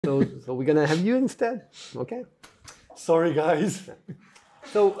So we're gonna have you instead, okay? Sorry, guys.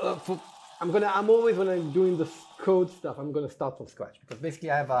 So I'm always when I'm doing this code stuff, I'm gonna start from scratch because basically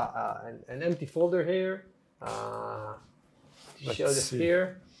I have an empty folder here. Show this see.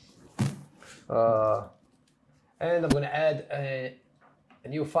 here, and I'm gonna add a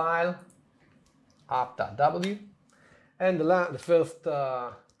new file, app.w, and the first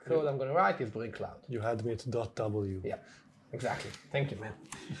code I'm gonna write is bring cloud. You had me at .w. Yeah. Exactly. Thank you, man.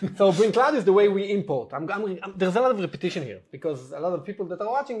 So bring cloud is the way we import. There's a lot of repetition here because a lot of people that are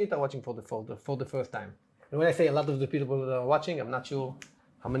watching it are watching for the first time. And when I say a lot of the people that are watching, I'm not sure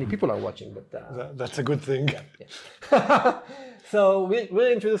how many people are watching, but that's a good thing. Yeah. So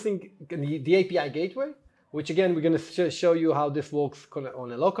we're introducing the API gateway, which again we're going to show you how this works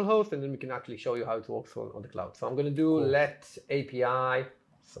on a local host, and then we can actually show you how it works on the cloud. So I'm going to do let API.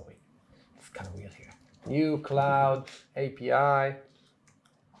 Sorry, it's kind of weird here. New cloud API,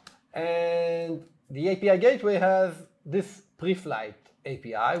 and the API gateway has this pre-flight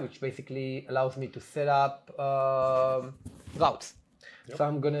API, which basically allows me to set up routes. Yep. So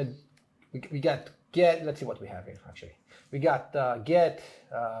I'm gonna we got get. Let's see what we have here. Actually, we got get,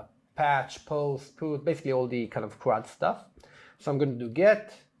 patch, post, put, basically all the kind of CRUD stuff. So I'm gonna do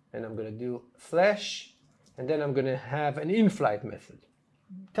get, and I'm gonna do slash, and then I'm gonna have an in-flight method.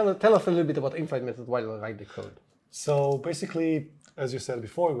 Tell us a little bit about in-flight method while I write the code. So basically, as you said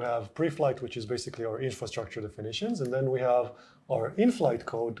before, we have pre-flight, which is basically our infrastructure definitions, and then we have our in-flight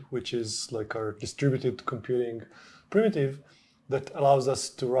code, which is like our distributed computing primitive that allows us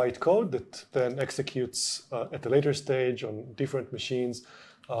to write code that then executes at a later stage on different machines.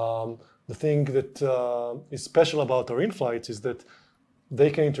 The thing that is special about our in-flights is that they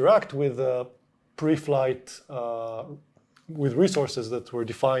can interact with pre-flight with resources that were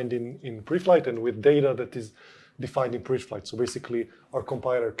defined in pre-flight and with data that is defined in pre-flight. So basically, our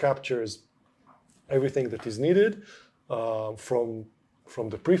compiler captures everything that is needed from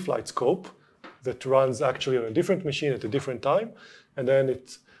the pre-flight scope that runs actually on a different machine at a different time, and then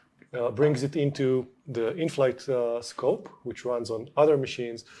it brings it into the in-flight scope, which runs on other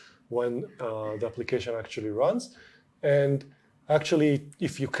machines when the application actually runs. And actually,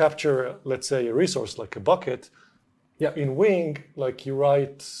 if you capture, let's say, a resource like a bucket, yeah, in Wing, like you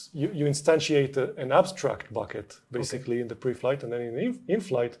instantiate an abstract bucket basically in the pre-flight, and then in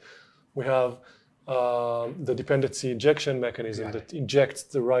in-flight, we have the dependency injection mechanism that injects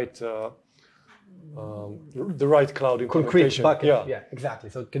the right cloud implementation. Concrete bucket. Yeah,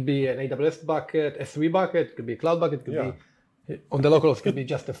 exactly. So it could be an AWS bucket, S3 bucket, it could be a cloud bucket, it could be on the local host, it could be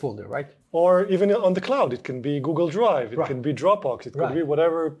just a folder, right? Or even on the cloud, it can be Google Drive, it can be Dropbox, it could be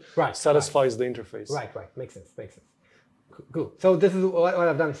whatever satisfies the interface. Right. Makes sense. Cool. So this is what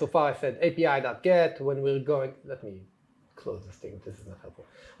I've done so far. I said API.get when we're going. Let me close this thing. This is not helpful.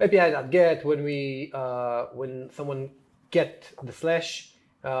 API.get when someone get the slash,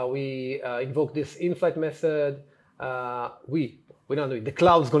 we invoke this in-flight method. We don't do it. The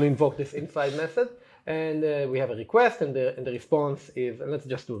cloud's going to invoke this in-flight method, and we have a request, and the response is. And let's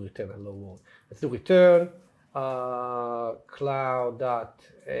just do return hello world. Let's do return cloud.api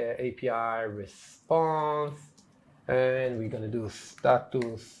response. And we're going to do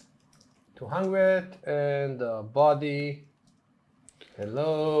status 200 and body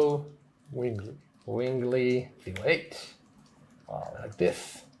hello Wingly 08. Like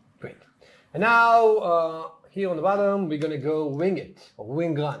this. Great. And now here on the bottom, we're going to go wing it or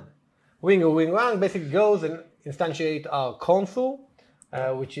wing run. Wing or wing run basically goes and instantiate our console,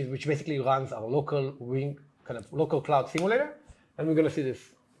 which basically runs our local local cloud simulator. And we're going to see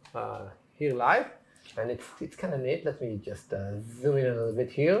this here live. And it's kind of neat. Let me just zoom in a little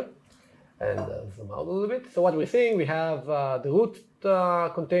bit here and zoom out a little bit. So what we're seeing, we have the root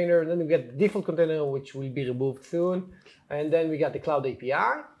container, and then we get the default container, which will be removed soon. And then we got the cloud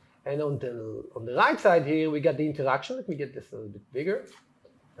API. And on the right side here, we got the interaction. Let me get this a little bit bigger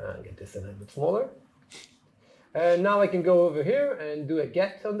and get this a little bit smaller. And now I can go over here and do a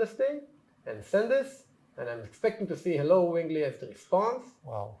get on this thing and send this. And I'm expecting to see hello Wingly as the response.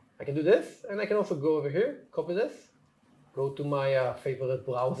 Wow. I can do this, and I can also go over here, copy this, go to my favorite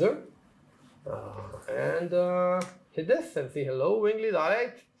browser, and hit this and see hello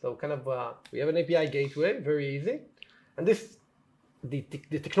Wingly.8. So kind of we have an API gateway, very easy. And this the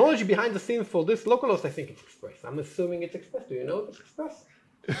technology behind the scenes for this localhost, I think it's Express. I'm assuming it's Express. Do you know it's Express?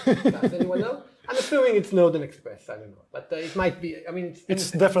 Does anyone know? I'm assuming it's Node and Express. I don't know, but it might be. I mean, it's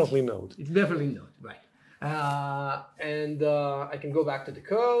definitely Node. It's definitely Node, right? And I can go back to the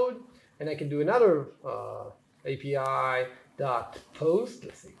code, and I can do another API dot post.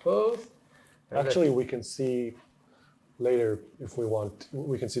 Let's say post. Actually, we can later, if we want,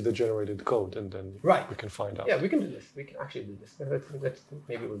 we can see the generated code, and then Right. we can find out. Yeah, we can do this. We can actually do this.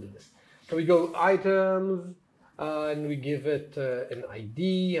 Maybe we'll do this. So we go items, and we give it an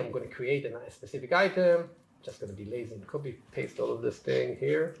ID. I'm going to create a specific item. Just going to be lazy and copy paste all of this thing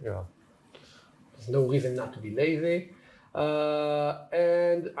here. Yeah. There's no reason not to be lazy.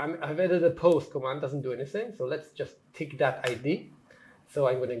 And I've added a post command, doesn't do anything. So let's just take that ID. So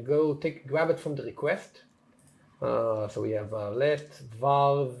I'm going to go grab it from the request. So we have let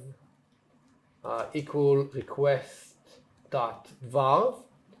varv equal request dot varv.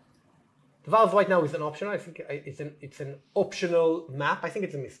 The varv right now is an optional. I think it's an optional map. I think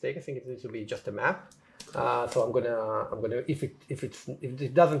it's a mistake. I think it needs to be just a map. So I'm gonna if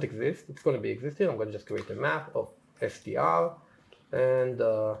it doesn't exist, it's gonna be existing. I'm gonna just create a map of str and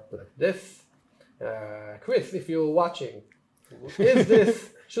like this. Chris, if you're watching,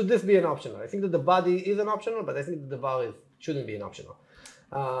 should this be an optional? I think that the body is an optional, but I think that the var shouldn't be an optional.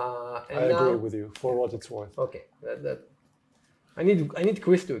 I agree with you for what it's worth. Okay, I need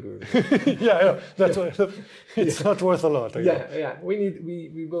Chris to agree with me. yeah, that's why it's not worth a lot. Yeah,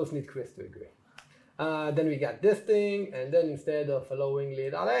 we both need Chris to agree. Then we got this thing, and then instead of allowing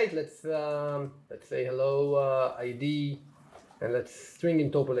lead.8, let's say hello ID, and let's string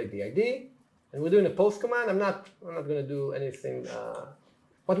interpolate the ID. And we're doing a post command. I'm not going to do anything.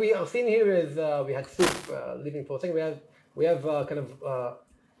 What we are seeing here is we had soup living for a second. We have kind of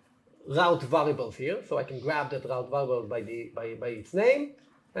route variables here, so I can grab that route variable by its name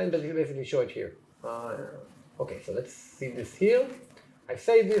and basically show it here. Okay, so let's see this here. I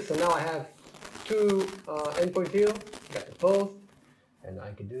save this, so now I have two endpoints here. Got the post, and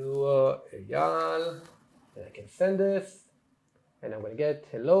I can do Eyal, and I can send this, and I'm going to get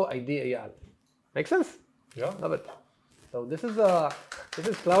hello ID Eyal. Make sense? Yeah. Love it. So this is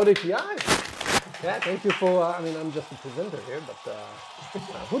Cloud API. Yeah, thank you for. I mean, I'm just a presenter here, but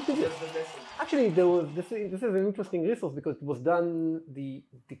who did it? Actually, this is an interesting resource because it was done. The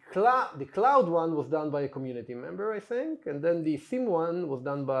cloud one was done by a community member, I think, and then the sim one was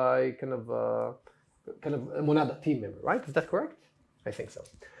done by kind of a Monada team member, right? Is that correct? I think so.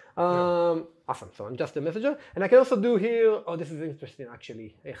 Awesome. So I'm just a messenger, and I can also do here. Oh, this is interesting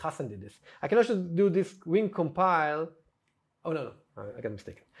actually. Hassan did this. I can also do this wing compile. Oh no, I got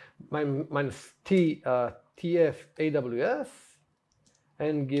mistaken. Minus tf aws,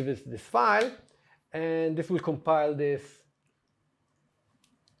 and give us this file, and this will compile this.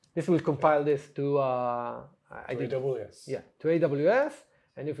 This will compile this to AWS. Yeah, to AWS.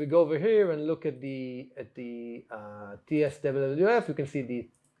 And if we go over here and look at the TSWF, you can see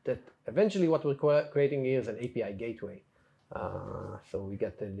that eventually what we're creating here is an API gateway. So we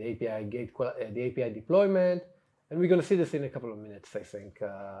get the API deployment, and we're going to see this in a couple of minutes. I think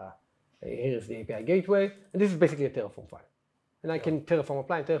here is the API gateway, and this is basically a Terraform file. And I can Terraform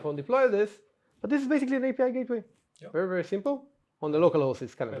apply and Terraform deploy this, but this is basically an API gateway. Yep. Very, very simple. On the local host,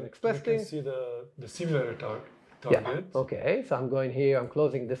 it's kind of an express thing. You can see the simulator target. Yeah. Okay, so I'm going here, I'm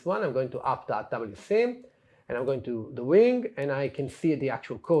closing this one, I'm going to app.wsim, and I'm going to the wing, and I can see the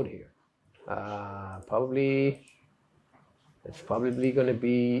actual code here. It's probably going to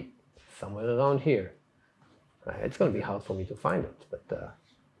be somewhere around here. It's going to be hard for me to find it, but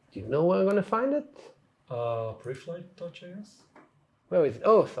do you know where I'm going to find it? Preflight.js? Where is it?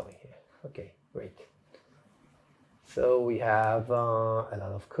 Oh, sorry. Okay, great. So we have a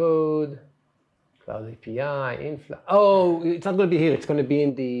lot of code. Cloud API, oh, it's not going to be here. It's going to be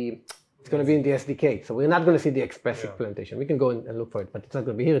in the SDK. So we're not going to see the express implementation. We can go and look for it, but it's not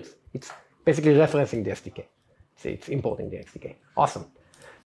going to be here. It's basically referencing the SDK. It's importing the SDK. Awesome.